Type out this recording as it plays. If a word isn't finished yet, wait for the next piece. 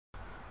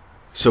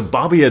So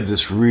Bobby had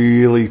this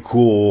really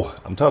cool,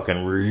 I'm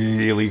talking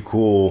really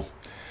cool,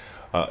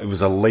 it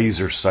was a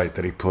laser sight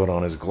that he put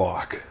on his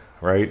Glock,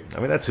 right?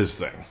 I mean, that's his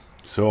thing.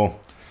 So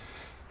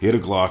he had a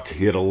Glock,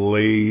 he had a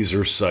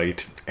laser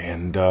sight,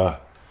 and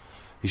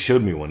he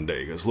showed me one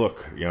day. He goes,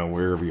 look,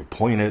 wherever you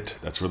point it,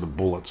 that's where the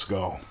bullets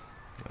go.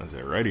 I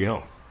said,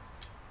 rightio.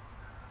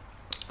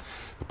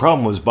 The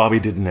problem was Bobby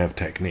didn't have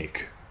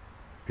technique.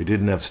 He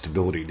didn't have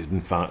stability,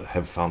 didn't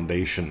have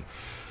foundation.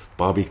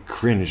 Bobby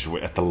cringed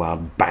at the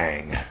loud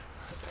bang.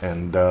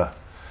 And the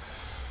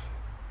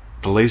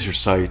laser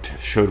sight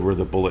showed where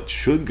the bullet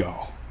should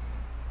go.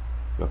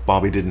 But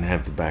Bobby didn't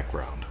have the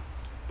background.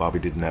 Bobby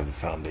didn't have the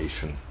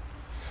foundation.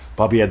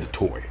 Bobby had the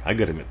toy. I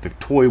gotta admit, the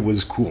toy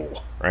was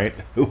cool, right?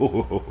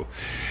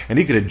 And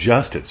he could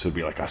adjust it so it'd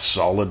be like a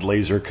solid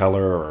laser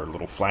color or a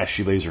little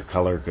flashy laser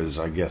color, because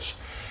I guess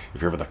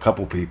if you're with a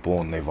couple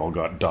people and they've all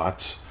got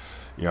dots,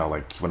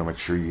 like you want to make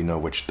sure you know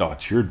which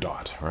dot's your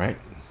dot, right?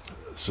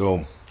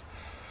 So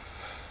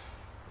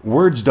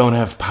words don't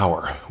have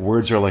power.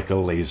 Words are like a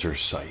laser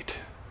sight.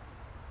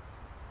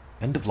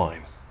 End of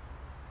line.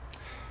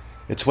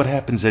 It's what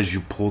happens as you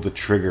pull the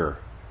trigger,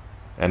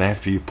 and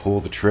after you pull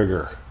the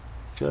trigger,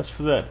 just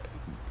for that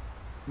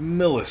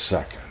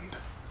millisecond,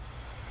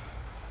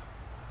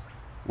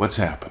 what's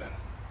happening?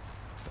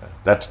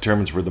 That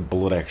determines where the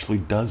bullet actually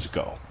does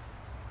go.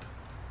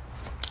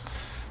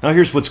 Now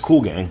here's what's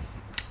cool, gang.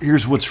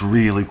 Here's what's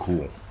really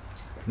cool.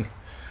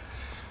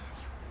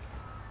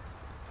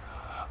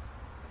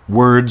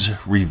 Words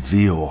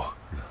reveal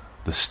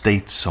the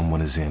state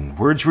someone is in.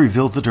 Words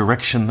reveal the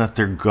direction that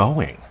they're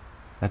going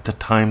at the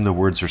time the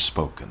words are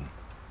spoken.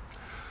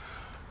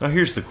 Now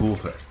here's the cool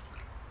thing.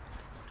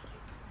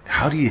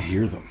 How do you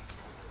hear them?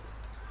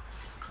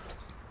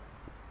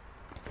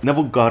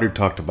 Neville Goddard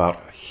talked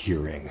about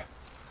hearing.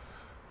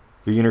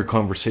 The inner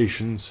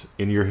conversations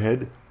in your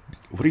head.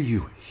 What are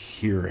you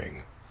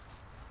hearing?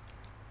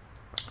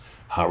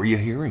 How are you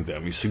hearing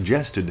them? He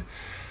suggested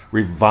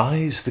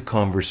revise the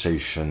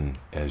conversation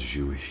as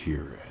you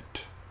hear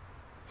it.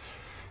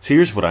 See,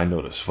 here's what I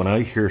notice. When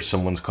I hear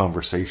someone's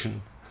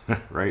conversation,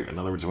 right? In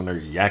other words, when they're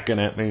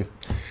yakking at me,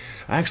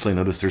 I actually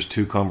notice there's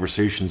two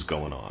conversations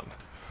going on.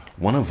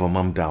 One of them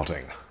I'm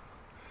doubting.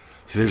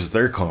 See, there's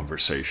their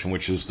conversation,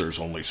 which is there's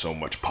only so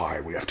much pie.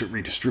 We have to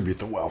redistribute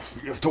the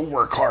wealth. You have to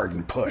work hard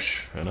and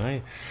push. And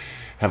I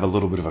have a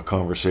little bit of a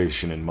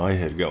conversation in my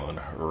head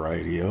going,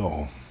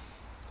 rightio.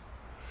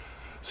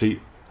 See,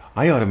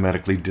 I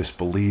automatically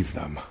disbelieve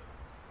them.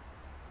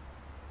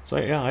 It's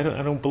like, I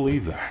don't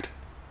believe that.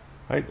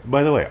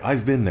 By the way,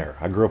 I've been there.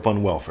 I grew up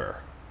on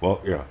welfare.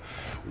 Well,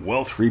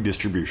 wealth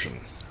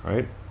redistribution,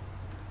 right?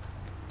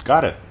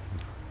 Got it.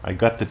 I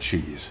got the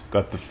cheese,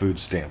 got the food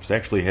stamps. They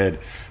actually had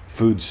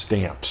food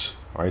stamps,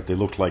 right? They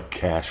looked like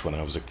cash when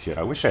I was a kid.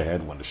 I wish I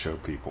had one to show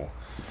people,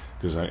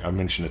 because I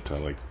mentioned it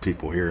to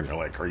people here, and they're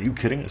like, "Are you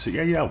kidding?" I said,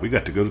 "Yeah, we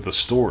got to go to the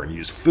store and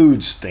use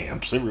food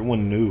stamps.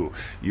 Everyone knew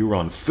you were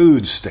on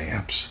food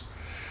stamps.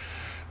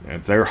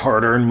 And their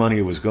hard-earned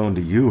money was going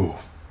to you."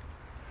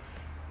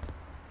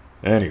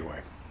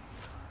 Anyway,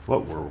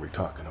 what were we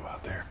talking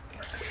about there?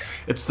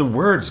 It's the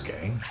words,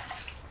 gang.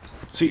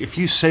 See, if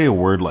you say a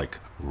word like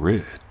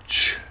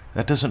rich,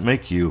 that doesn't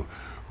make you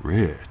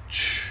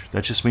rich.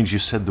 That just means you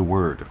said the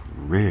word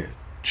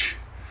rich.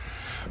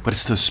 But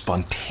it's those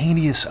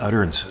spontaneous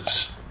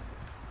utterances.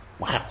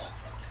 Wow,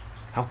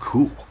 how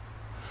cool.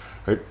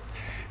 Right?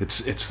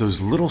 It's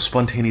those little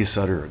spontaneous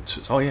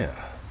utterances. Oh, yeah.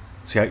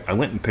 See, I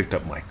went and picked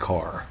up my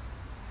car.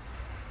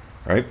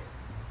 Right?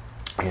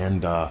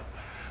 And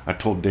I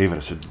told David,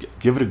 I said,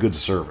 give it a good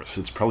service.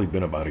 It's probably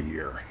been about a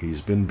year.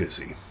 He's been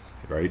busy.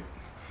 Right?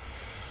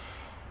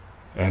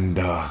 And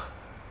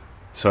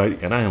so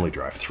I only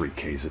drive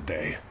 3Ks a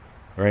day.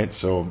 Right?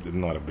 So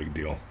not a big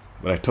deal.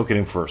 But I took it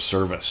in for a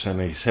service,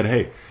 and he said,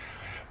 "Hey,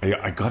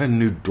 I got a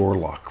new door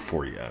lock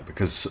for you,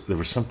 because there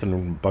was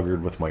something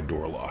buggered with my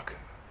door lock."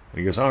 And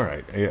he goes, "All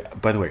right.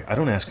 By the way, I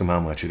don't ask him how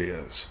much it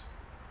is."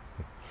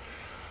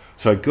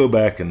 So I go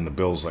back, and the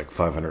bill's like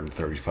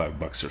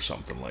 $535 or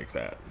something like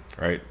that,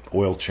 right?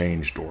 Oil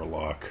change, door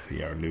lock,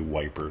 new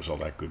wipers, all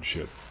that good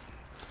shit.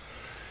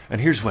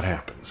 And here's what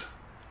happens.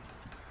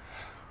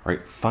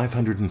 Right,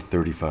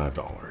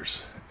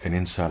 $535. And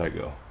inside I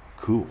go,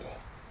 cool.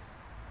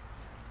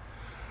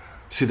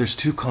 See, there's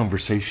two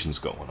conversations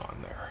going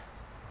on there,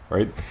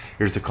 right?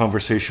 There's the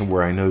conversation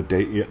where I know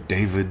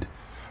David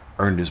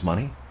earned his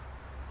money.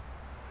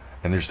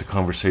 And there's the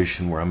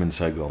conversation where I'm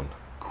inside going,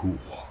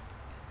 cool.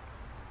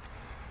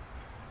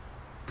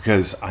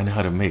 Because I know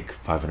how to make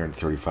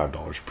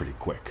 $535 pretty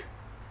quick.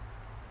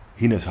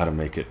 He knows how to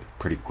make it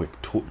pretty quick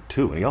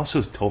too. And he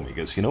also told me, he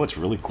goes, what's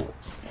really cool?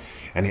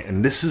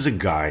 And this is a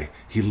guy,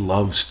 he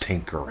loves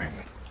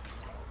tinkering.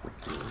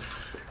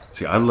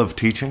 See, I love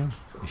teaching.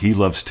 He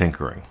loves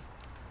tinkering.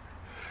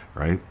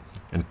 Right?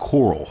 And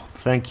Coral,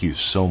 thank you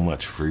so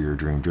much for your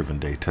Dream Driven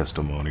Day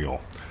testimonial.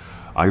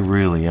 I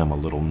really am a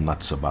little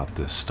nuts about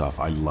this stuff.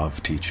 I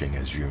love teaching,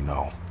 as you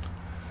know.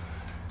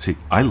 See,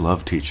 I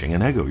love teaching.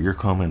 And Ego, your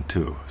comment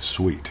too.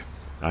 Sweet.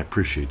 I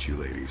appreciate you,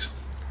 ladies.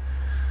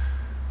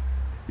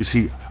 You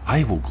see,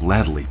 I will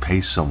gladly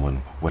pay someone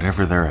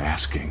whatever they're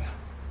asking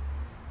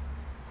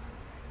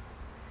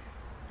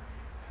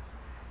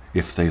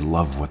if they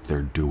love what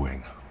they're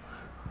doing.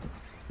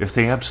 If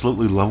they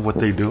absolutely love what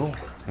they do.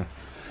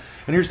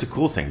 And here's the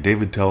cool thing,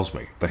 David tells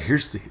me, but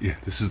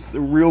this is the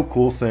real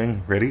cool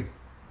thing. Ready?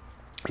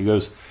 He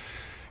goes,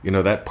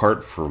 that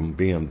part from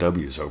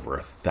BMW is over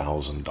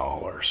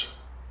 $1,000.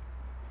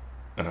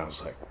 And I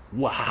was like,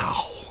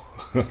 wow.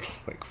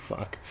 Like,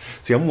 fuck.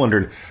 See, I'm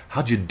wondering,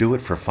 how'd you do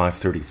it for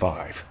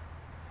 $535?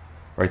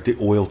 Right? The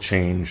oil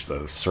change,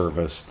 the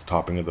service, the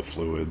topping of the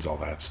fluids, all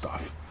that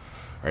stuff.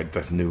 Right?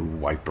 The new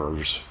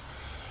wipers.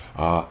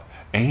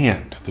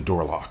 And the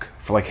door lock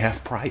for like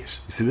half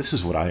price. You see, this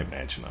is what I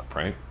imagine up,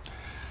 right?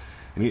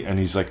 And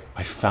he's like,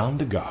 I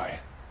found a guy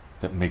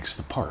that makes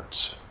the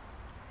parts.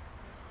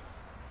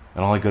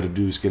 And all I got to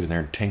do is get in there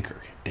and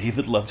tinker.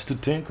 David loves to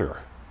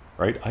tinker,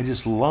 right? I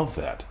just love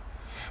that.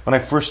 When I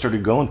first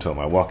started going to him,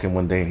 I walk in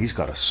one day and he's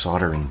got a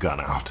soldering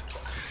gun out.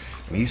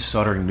 And he's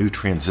soldering new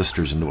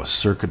transistors into a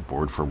circuit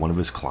board for one of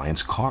his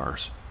clients'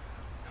 cars.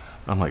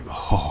 I'm like,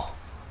 oh,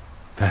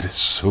 that is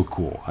so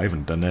cool. I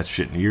haven't done that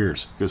shit in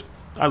years. He goes,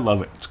 I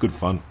love it. It's good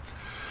fun.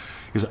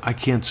 He goes, I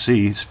can't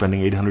see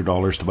spending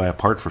 $800 to buy a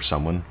part for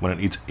someone when it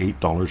needs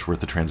 $8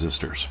 worth of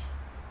transistors.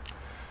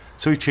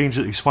 So he changes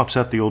it. He swaps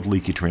out the old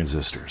leaky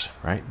transistors,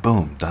 right?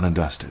 Boom, done and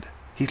dusted.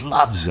 He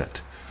loves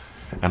it.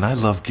 And I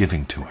love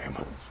giving to him.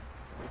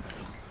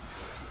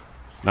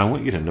 Now, I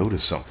want you to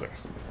notice something.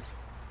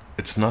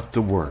 It's not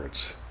the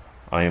words.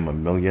 I am a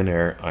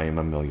millionaire. I am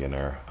a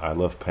millionaire. I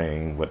love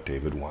paying what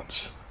David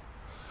wants.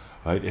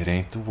 Right? It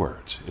ain't the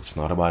words. It's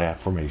not about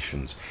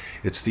affirmations.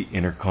 It's the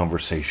inner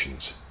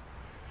conversations.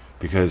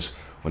 Because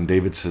when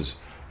David says,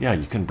 yeah,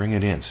 you can bring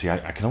it in. See,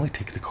 I can only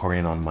take the car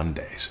in on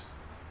Mondays.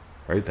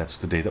 Right? That's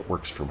the day that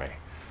works for me.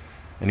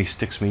 And he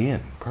sticks me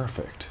in.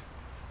 Perfect.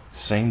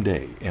 Same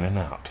day, in and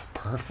out.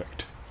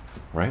 Perfect.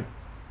 Right?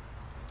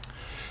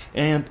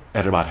 And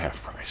at about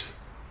half price.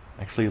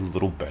 Actually, a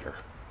little better.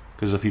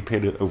 Because if he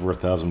paid it over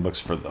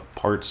 $1,000 for the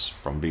parts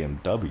from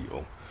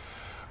BMW,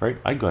 right?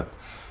 I got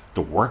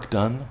the work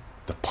done,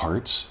 the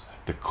parts,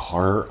 the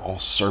car all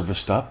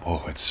serviced up.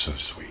 Oh, it's so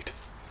sweet.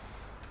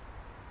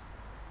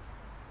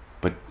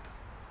 But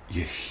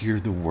you hear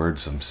the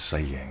words I'm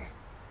saying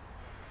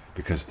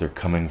because they're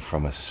coming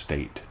from a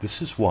state.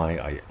 This is why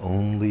I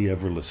only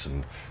ever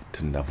listen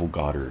to Neville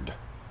Goddard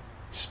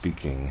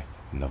speaking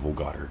Neville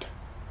Goddard.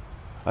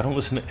 I don't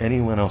listen to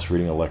anyone else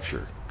reading a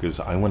lecture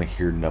because I want to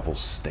hear Neville's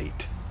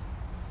state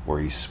where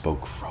he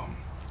spoke from.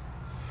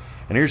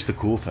 And here's the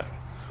cool thing.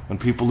 When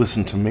people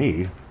listen to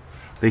me,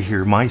 they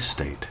hear my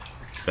state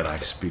that I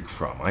speak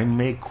from. I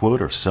may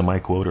quote or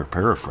semi-quote or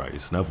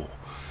paraphrase Neville,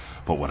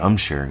 but what I'm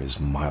sharing is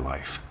my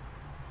life.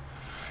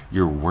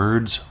 Your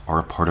words are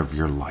a part of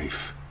your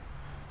life.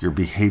 Your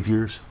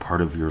behaviors,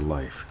 part of your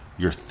life.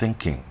 Your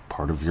thinking,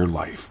 part of your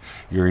life.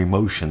 Your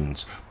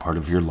emotions, part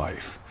of your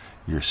life.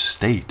 Your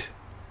state,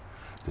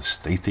 the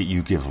state that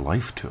you give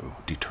life to,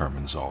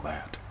 determines all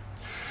that.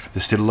 The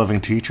State of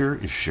Loving Teacher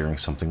is sharing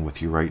something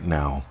with you right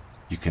now.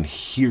 You can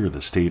hear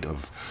the state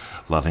of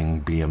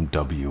loving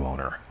BMW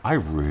owner. I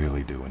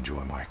really do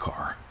enjoy my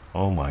car.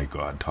 Oh my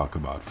God, talk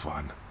about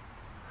fun.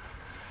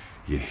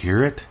 You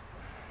hear it?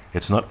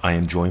 It's not, I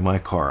enjoy my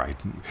car, I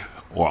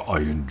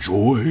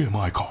enjoy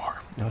my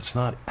car. No, it's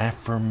not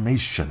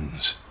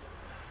affirmations.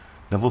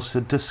 Neville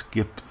said to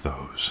skip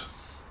those.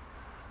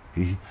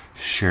 He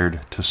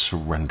shared to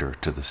surrender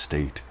to the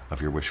state of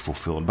your wish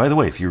fulfilled. By the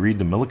way, if you read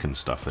the Millikan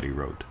stuff that he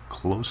wrote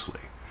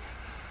closely,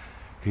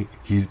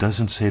 he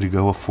doesn't say to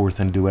go forth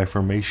and do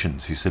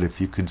affirmations. He said if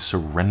you could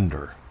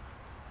surrender,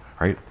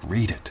 right?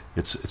 Read it.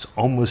 It's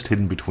almost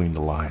hidden between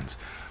the lines.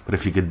 But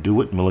if you could do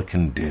what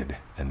Millikan did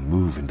and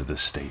move into the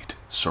state,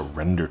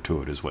 surrender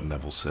to it is what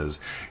Neville says.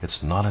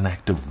 It's not an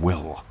act of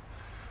will.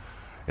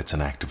 It's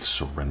an act of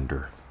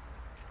surrender.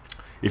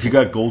 If you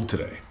got gold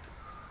today,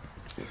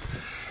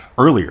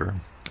 earlier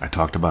I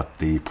talked about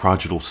the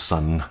Prodigal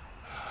Son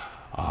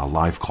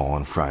live call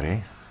on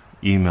Friday.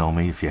 Email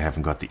me if you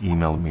haven't got the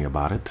email me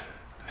about it.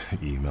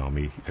 Email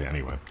me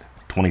anyway.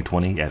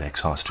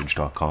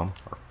 2020@exhostage.com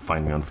or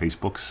find me on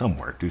Facebook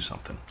somewhere. Do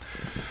something.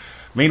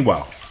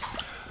 Meanwhile,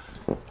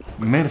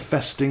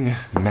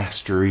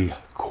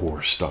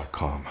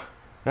 manifestingmasterycourse.com.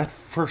 That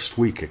first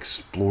week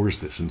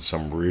explores this in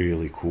some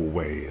really cool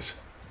ways.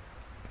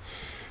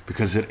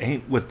 Because it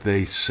ain't what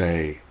they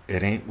say.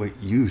 It ain't what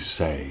you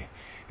say.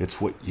 It's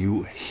what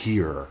you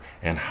hear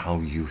and how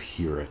you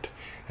hear it.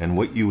 And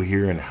what you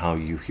hear and how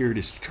you hear it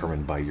is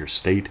determined by your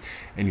state.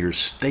 And your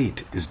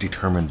state is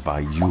determined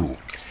by you.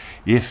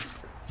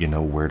 If you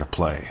know where to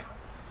play.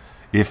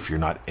 If you're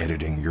not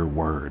editing your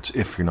words.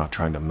 If you're not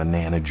trying to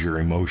manage your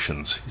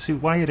emotions. You see,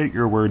 why edit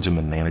your words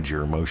and manage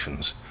your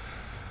emotions?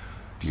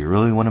 Do you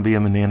really want to be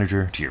a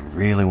manager? Do you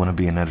really want to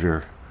be an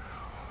editor?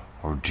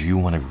 Or do you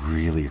want to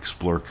really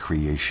explore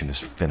creation as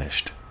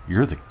finished?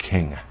 You're the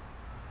king.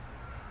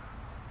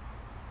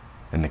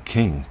 And the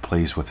king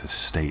plays with his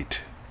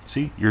state.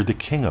 See, you're the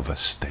king of a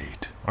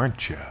state,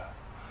 aren't you?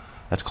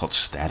 That's called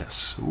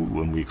status.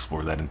 Ooh, and we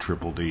explore that in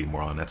Triple D.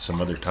 More on that some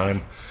other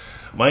time.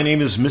 My name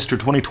is Mr.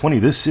 2020.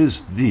 This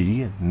is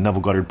the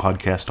Neville Goddard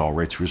Podcast, all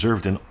rights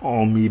reserved in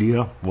all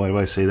media. Why do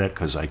I say that?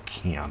 Because I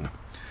can.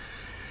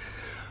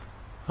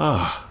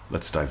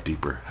 Let's dive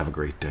deeper. Have a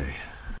great day.